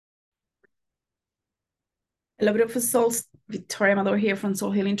Hello, beautiful souls. Victoria Amador here from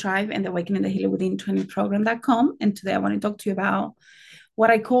Soul Healing Tribe and the Awakening the Healer Within Training Program.com. And today I want to talk to you about what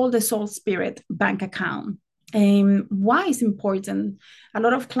I call the soul spirit bank account. And why it's important. A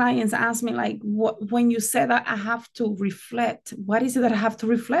lot of clients ask me, like, when you say that I have to reflect, what is it that I have to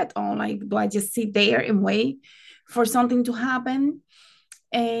reflect on? Like, do I just sit there and wait for something to happen?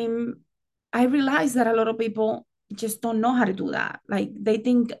 And I realize that a lot of people just don't know how to do that. Like they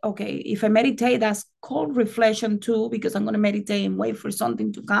think, okay, if I meditate, that's called reflection too, because I'm going to meditate and wait for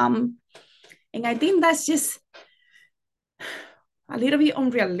something to come. And I think that's just a little bit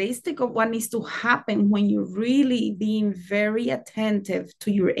unrealistic of what needs to happen when you're really being very attentive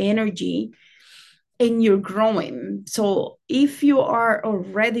to your energy and you're growing. So if you are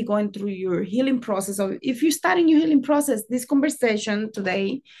already going through your healing process, or if you're starting your healing process, this conversation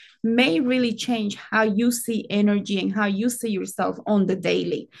today may really change how you see energy and how you see yourself on the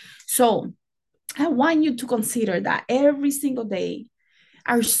daily. So I want you to consider that every single day,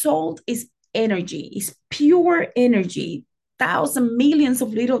 our soul is energy, is pure energy, thousands, millions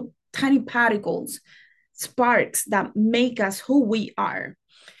of little tiny particles, sparks that make us who we are.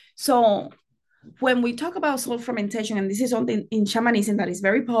 So when we talk about soul fermentation, and this is something in shamanism that is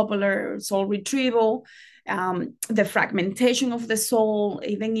very popular, soul retrieval, the fragmentation of the soul,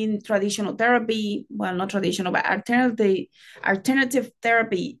 even in traditional therapy, well, not traditional, but alternative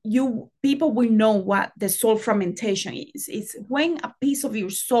therapy, you people will know what the soul fragmentation is. It's when a piece of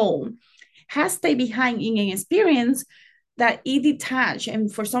your soul has stayed behind in an experience that it detached,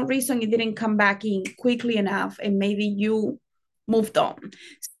 and for some reason it didn't come back in quickly enough, and maybe you moved on.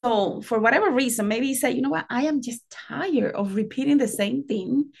 So for whatever reason, maybe you say, you know what, I am just tired of repeating the same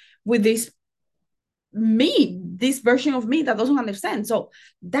thing with this version of me that doesn't understand. So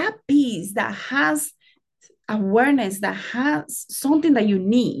that piece that has awareness, that has something that you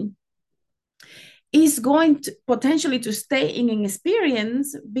need, is going to potentially to stay in an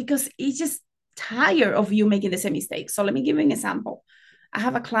experience because it's just tired of you making the same mistake. So let me give you an example. I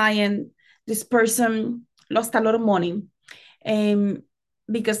have a client, this person lost a lot of money. And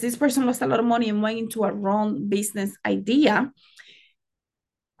because this person lost a lot of money and went into a wrong business idea,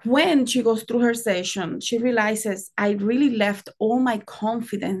 when she goes through her session, she realizes I really left all my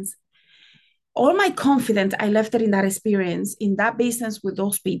confidence. All my confidence, I left it in that experience, in that business with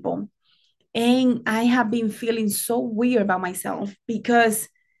those people. And I have been feeling so weird about myself because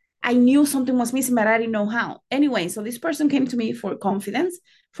I knew something was missing, but I didn't know how. Anyway, so this person came to me for confidence,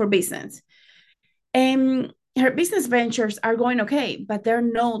 for business. And her business ventures are going okay, but they're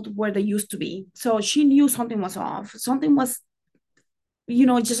not where they used to be. So she knew something was off. Something was,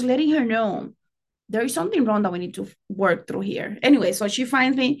 just letting her know there is something wrong that we need to work through here. Anyway, so she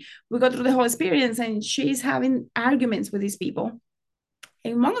finds me, we go through the whole experience, and she's having arguments with these people.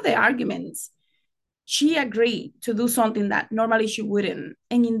 And one of the arguments, she agreed to do something that normally she wouldn't.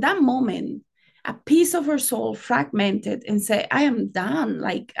 And in that moment, a piece of her soul fragmented and said, I am done.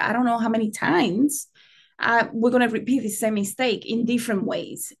 Like, I don't know how many times we're going to repeat the same mistake in different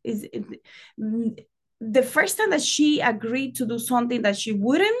ways. The first time that she agreed to do something that she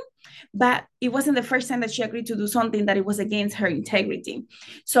wouldn't, but it wasn't the first time that she agreed to do something that it was against her integrity.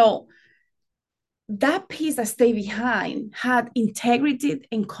 So that piece that stayed behind had integrity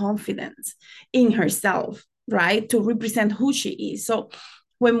and confidence in herself, right? To represent who she is. So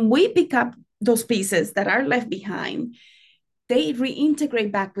when we pick up those pieces that are left behind, they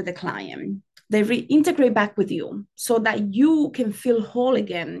reintegrate back with the client. They reintegrate back with you so that you can feel whole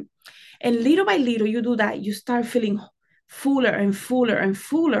again. And little by little, you do that, you start feeling fuller and fuller and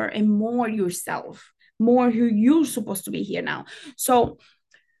fuller and more yourself, more who you're supposed to be here now. So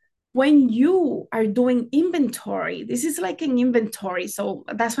when you are doing inventory, this is like an inventory. So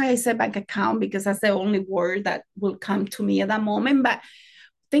that's why I said bank account, because that's the only word that will come to me at that moment. But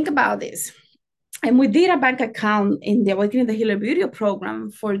think about this. And we did a bank account in the Awakening the Healer Video program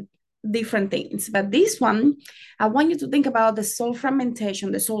for different things. But this one, I want you to think about the soul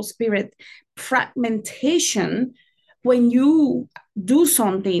fragmentation, the soul spirit fragmentation when you do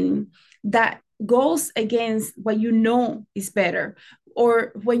something that goes against what you know is better,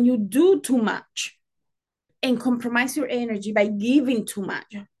 or when you do too much and compromise your energy by giving too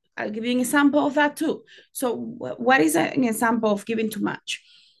much. I'll give you an example of that too. So, what is an example of giving too much?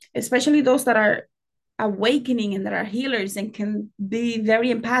 Especially those that are awakening and that are healers and can be very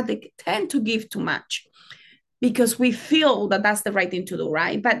empathic tend to give too much because we feel that that's the right thing to do,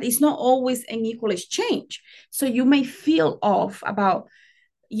 right? But it's not always an equal exchange. So you may feel off about,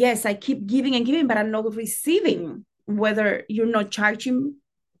 yes, I keep giving and giving, but I'm not receiving, whether you're not charging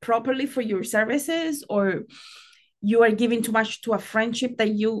properly for your services or you are giving too much to a friendship that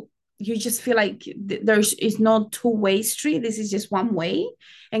you you just feel like there's it's not two-way street, this is just one way,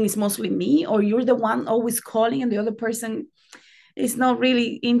 and it's mostly me, or you're the one always calling and the other person is not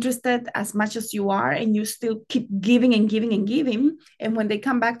really interested as much as you are, and you still keep giving and giving and giving, and when they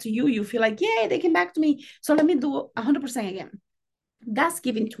come back to you, you feel like, yeah, they came back to me, so let me do 100% again. That's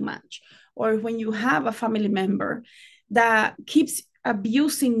giving too much. Or when you have a family member that keeps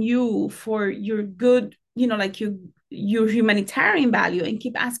abusing you for your good, like your humanitarian value, and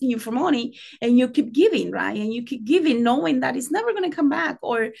keep asking you for money, and you keep giving, right, and you keep giving knowing that it's never going to come back,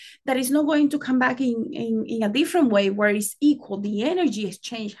 or that it's not going to come back in a different way where it's equal. The energy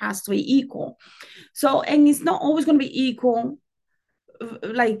exchange has to be equal. So, and it's not always going to be equal,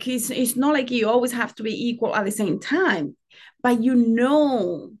 like it's not like you always have to be equal at the same time, but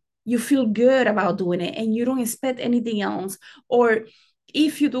you feel good about doing it, and you don't expect anything else. Or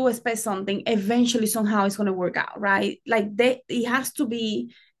if you do expect something, eventually somehow it's going to work out, right? Like it has to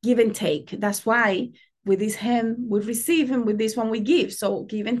be give and take. That's why with this hand we receive, and with this one we give. So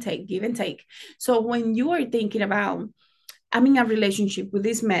give and take, give and take. So when you are thinking about, I'm in a relationship with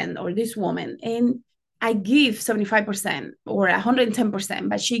this man or this woman, and I give 75% or 110%,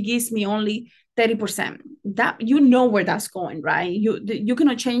 but she gives me only 30%. That, where that's going, right? You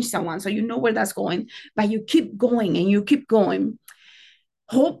cannot change someone, so you know where that's going, but you keep going and you keep going,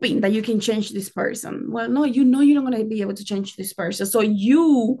 hoping that you can change this person. Well, no, you're not going to be able to change this person. So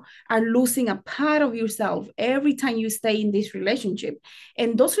you are losing a part of yourself every time you stay in this relationship.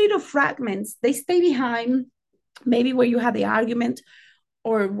 And those little fragments, they stay behind, maybe where you had the argument,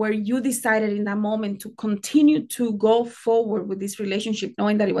 or where you decided in that moment to continue to go forward with this relationship,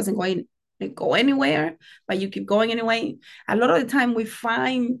 knowing that it wasn't going to go anywhere, but you keep going anyway. A lot of the time we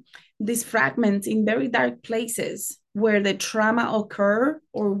find these fragments in very dark places where the trauma occur,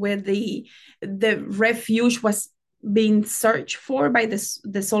 or where the refuge was being searched for by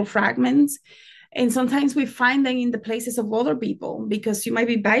the soul fragments. And sometimes we find them in the places of other people, because you might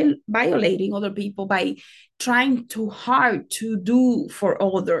be violating other people by trying too hard to do for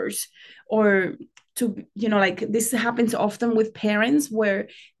others, or to, like this happens often with parents, where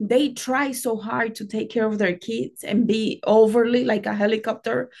they try so hard to take care of their kids and be overly like a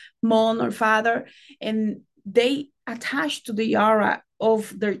helicopter mom or father, and they attach to the aura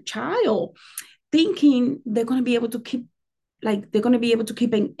of their child, thinking they're going to be able to keep, like they're going to be able to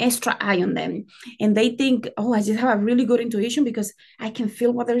keep an extra eye on them, and they think, oh, I just have a really good intuition because I can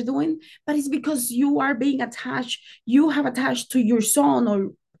feel what they're doing. But it's because you are being attached, you have attached to your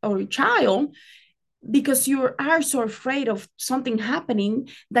son or child, because you are so afraid of something happening,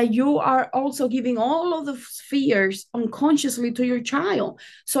 that you are also giving all of the fears unconsciously to your child.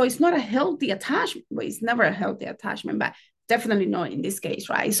 So it's not a healthy attachment. Well, it's never a healthy attachment, but definitely not in this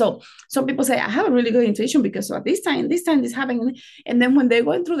case, right? So some people say, I have a really good intuition because at this time this happening. And then when they're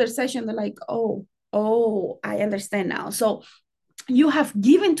going through their session, they're like, oh, I understand now. So you have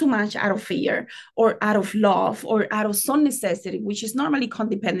given too much out of fear, or out of love, or out of some necessity, which is normally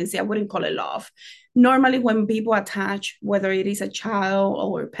codependency. I wouldn't call it love. Normally, when people attach, whether it is a child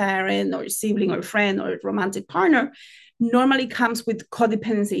or a parent or a sibling or friend or a romantic partner, normally comes with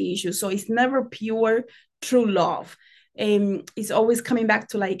codependency issues. So it's never pure, true love. It's always coming back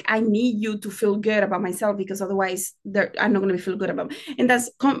to like, I need you to feel good about myself, because otherwise I'm not going to feel good about me. And that's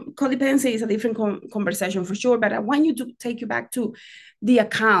codependency is a different conversation for sure, but I want you to take you back to the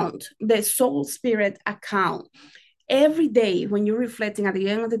account, the soul spirit account. Every day when you're reflecting, at the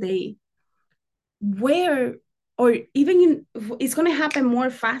end of the day, where, or even it's going to happen more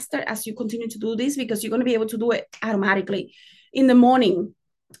faster as you continue to do this, because you're going to be able to do it automatically. In the morning,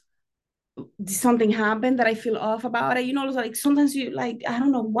 something happened that I feel off about it. Like sometimes you like, I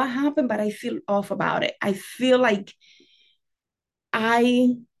don't know what happened, but I feel off about it. I feel like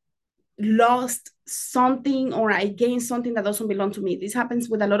I lost something, or I gained something that doesn't belong to me. This happens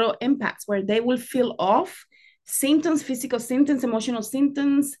with a lot of impacts, where they will feel off, symptoms, physical symptoms, emotional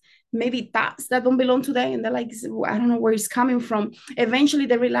symptoms, maybe thoughts that don't belong to them. And they're like, I don't know where it's coming from. Eventually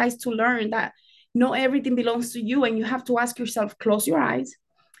they realize to learn that not everything belongs to you. And you have to ask yourself, close your eyes.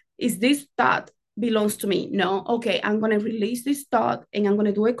 Is this thought belongs to me? No. Okay, I'm going to release this thought, and I'm going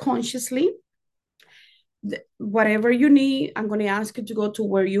to do it consciously. Whatever you need, I'm going to ask you to go to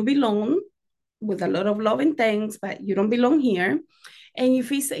where you belong, with a lot of love and thanks, but you don't belong here. And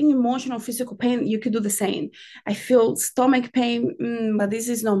if it's an emotional, physical pain, you could do the same. I feel stomach pain, but this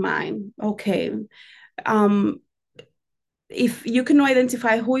is not mine. Okay. Um, if you can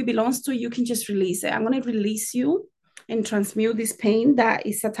identify who it belongs to, you can just release it. I'm going to release you and transmute this pain that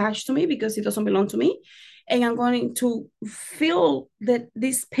is attached to me, because it doesn't belong to me. and I'm going to feel that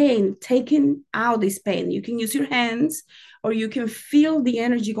this pain, taking out this pain. You can use your hands, or you can feel the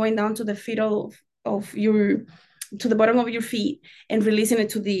energy going down to the feet of your, to the bottom of your feet, and releasing it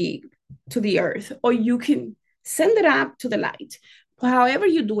to the earth. Or you can send it up to the light. However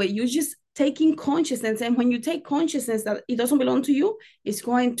you do it, you just taking consciousness, and when you take consciousness that it doesn't belong to you, it's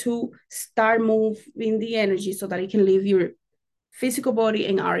going to start moving the energy so that it can leave your physical body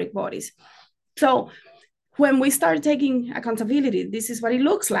and auric bodies. So when we start taking accountability, this is what it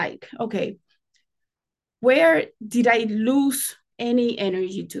looks like. Okay, where did I lose any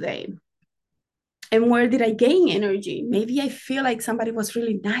energy today? And where did I gain energy? Maybe I feel like somebody was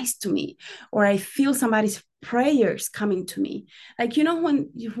really nice to me, or I feel somebody's prayers coming to me. Like,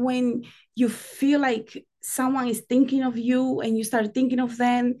 when you feel like someone is thinking of you, and you start thinking of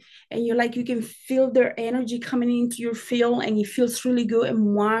them, and you're like, you can feel their energy coming into your field, and it feels really good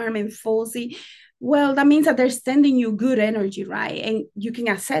and warm and fuzzy. Well, that means that they're sending you good energy, right? And you can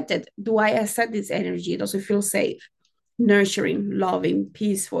accept it. Do I accept this energy? Does it feel safe, nurturing, loving,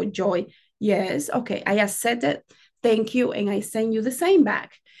 peaceful, joy? Yes, okay, I accept it. Thank you. And I send you the same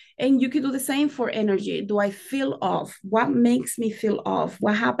back. And you can do the same for energy. Do I feel off? What makes me feel off?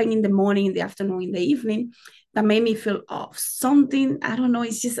 What happened in the morning, in the afternoon, in the evening that made me feel off? Something, I don't know,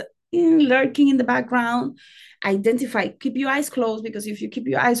 it's just lurking in the background. Identify, keep your eyes closed, because if you keep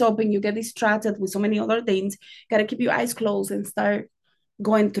your eyes open, you get distracted with so many other things. Got to keep your eyes closed and start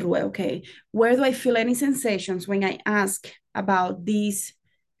going through it. Okay, where do I feel any sensations when I ask about these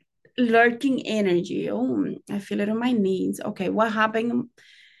lurking energy? Oh, I feel it on my knees. Okay, what happened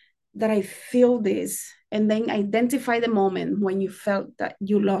that I feel this? And then identify the moment when you felt that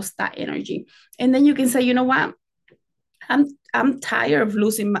you lost that energy. And then you can say, you know what? I'm tired of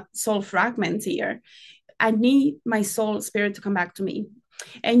losing my soul fragments here. I need my soul spirit to come back to me.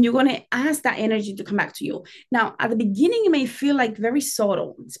 And you're going to ask that energy to come back to you. Now, at the beginning, it may feel like very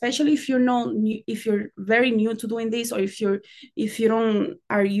subtle, especially if you're not new, if you're very new to doing this, or if you don't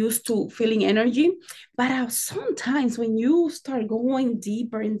are used to feeling energy. But sometimes when you start going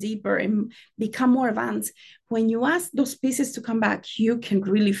deeper and deeper and become more advanced, when you ask those pieces to come back, you can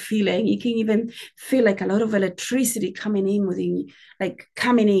really feel it. And you can even feel like a lot of electricity coming in within, like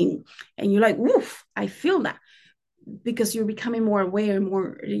coming in, and you're like, woof, I feel that, because you're becoming more aware,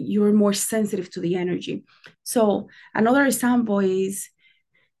 you're more sensitive to the energy. So another example is,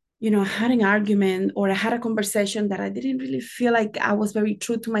 I had an argument, or I had a conversation that I didn't really feel like I was very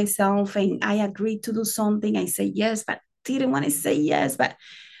true to myself, and I agreed to do something. I say yes, but didn't want to say yes. But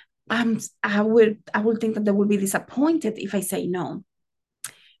I would think that they would be disappointed if I say no.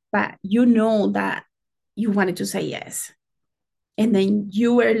 But you know that you wanted to say yes, and then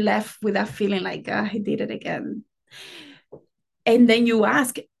you were left with that feeling like, I did it again. And then you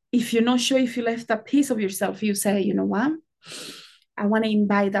ask, if you're not sure if you left a piece of yourself, you say, you know what? I want to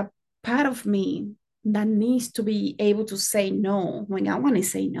invite that part of me that needs to be able to say no when I want to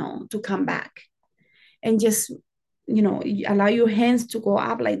say no, to come back. And just, allow your hands to go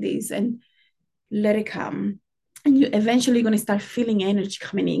up like this and let it come. And you eventually going to start feeling energy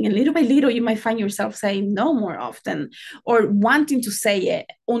coming in. And little by little, you might find yourself saying no more often, or wanting to say it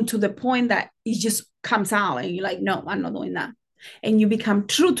onto the point that it just comes out and you're like, no, I'm not doing that. And you become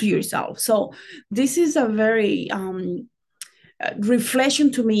true to yourself. So this is a very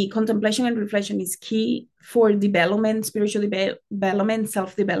reflection. To me, contemplation and reflection is key for development, spiritual development,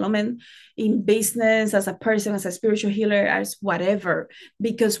 self-development, in business, as a person, as a spiritual healer, as whatever,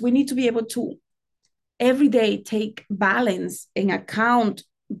 because we need to be able to every day take balance and account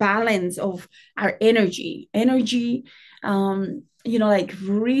balance of our energy, like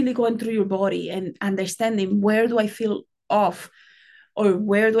really going through your body and understanding, where do I feel off, or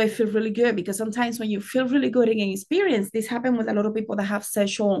where do I feel really good? Because sometimes when you feel really good in an experience, this happens with a lot of people that have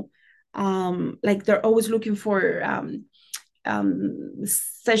sexual, like they're always looking for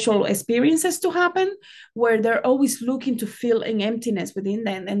sexual experiences to happen, where they're always looking to fill an emptiness within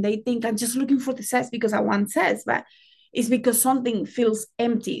them, and they think, I'm just looking for the sex because I want sex, but it's because something feels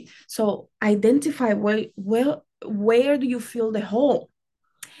empty. So identify, where do you feel the hole?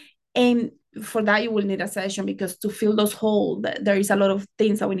 And for that, you will need a session, because to fill those holes, there is a lot of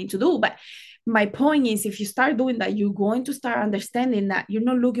things that we need to do. But my point is, if you start doing that, you're going to start understanding that you're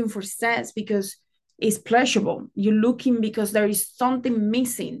not looking for sex because it's pleasurable. You're looking because there is something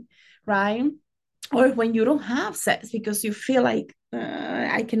missing, right? Or when you don't have sex because you feel like,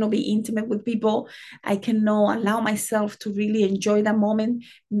 I cannot be intimate with people, I cannot allow myself to really enjoy that moment.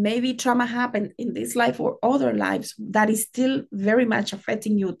 Maybe trauma happened in this life or other lives that is still very much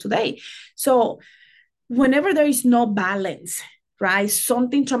affecting you today. So whenever there is no balance, right?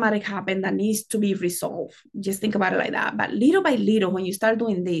 Something traumatic happened that needs to be resolved. Just think about it like that. But little by little, when you start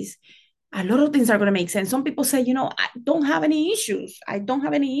doing this, a lot of things are going to make sense. Some people say, I don't have any issues. I don't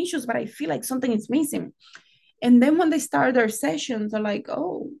have any issues, but I feel like something is missing. And then when they start their sessions, they're like,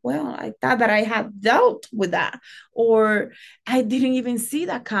 oh, well, I thought that I had dealt with that. Or I didn't even see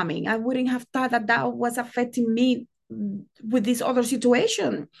that coming. I wouldn't have thought that that was affecting me with this other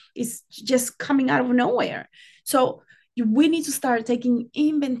situation. It's just coming out of nowhere. So we need to start taking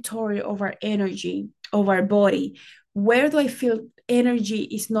inventory of our energy, of our body. Where do I feel energy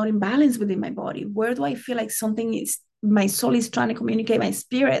is not in balance within my body? Where do I feel like something is, my soul is trying to communicate my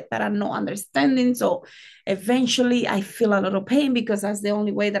spirit that I'm not understanding? So eventually I feel a lot of pain because that's the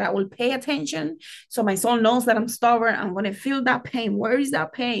only way that I will pay attention. So my soul knows that I'm stubborn. I'm going to feel that pain. Where is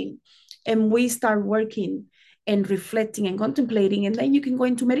that pain? And we start working and reflecting and contemplating. And then you can go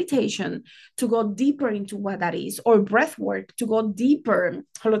into meditation to go deeper into what that is, or breath work to go deeper,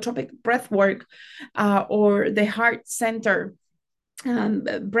 holotropic breath work, or the heart center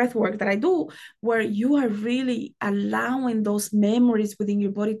breath work that I do, where you are really allowing those memories within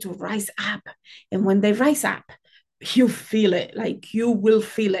your body to rise up. And when they rise up, you feel it, like you will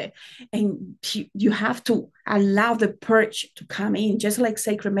feel it. And you have to allow the purge to come in, just like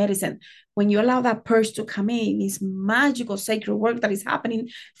sacred medicine. When you allow that purge to come in, it's magical sacred work that is happening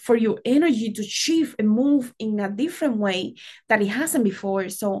for your energy to shift and move in a different way that it hasn't before.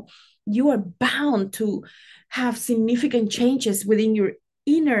 So you are bound to have significant changes within your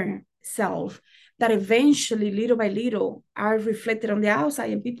inner self that eventually, little by little, are reflected on the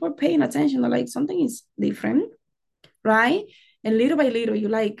outside, and people are paying attention. They're like, something is different, right? And little by little, you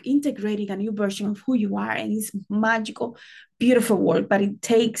like integrating a new version of who you are. And it's magical, beautiful work, but it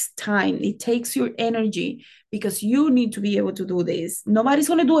takes time. It takes your energy because you need to be able to do this. Nobody's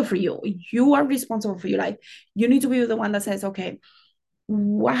going to do it for you. You are responsible for your life. You need to be the one that says, okay,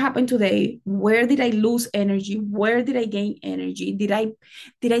 what happened today? Where did I lose energy? Where did I gain energy? Did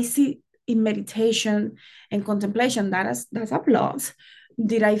I see in meditation and contemplation that's applause?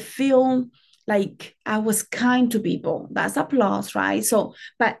 Did I feel like I was kind to people? That's applause, right? So,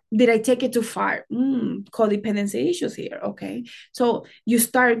 but did I take it too far? Codependency issues here. Okay. So you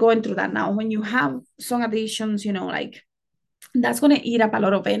start going through that now. When you have some addictions, like that's going to eat up a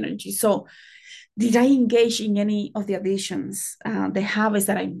lot of energy. So did I engage in any of the addictions, the habits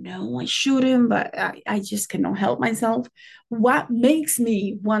that I know I shouldn't, but I just cannot help myself? What makes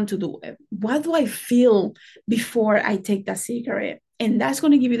me want to do it? What do I feel before I take that cigarette? And that's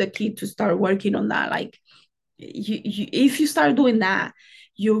going to give you the key to start working on that. Like, if you start doing that,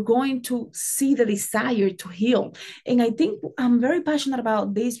 you're going to see the desire to heal. And I think I'm very passionate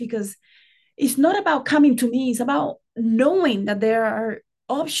about this because it's not about coming to me, it's about knowing that there are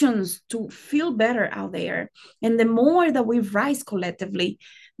options to feel better out there. And the more that we rise collectively,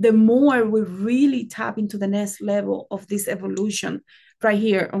 the more we really tap into the next level of this evolution right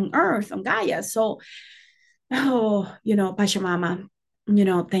here on Earth, on Gaia. So, Pachamama,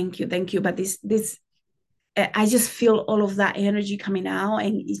 thank you. But this I just feel all of that energy coming out,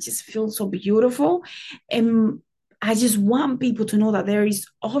 and it just feels so beautiful. And I just want people to know that there is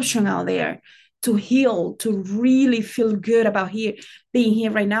option out there to heal, to really feel good about being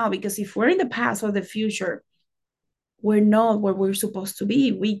here right now. Because if we're in the past or the future, we're not where we're supposed to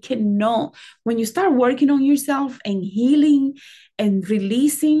be. We cannot. When you start working on yourself and healing and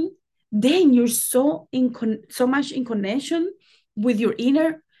releasing, then you're so much in connection with your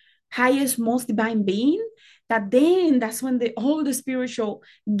inner highest, most divine being, that then that's when all the spiritual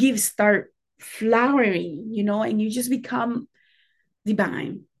gifts start flowering, and you just become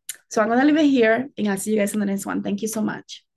divine. So I'm gonna leave it here, and I'll see you guys in the next one. Thank you so much.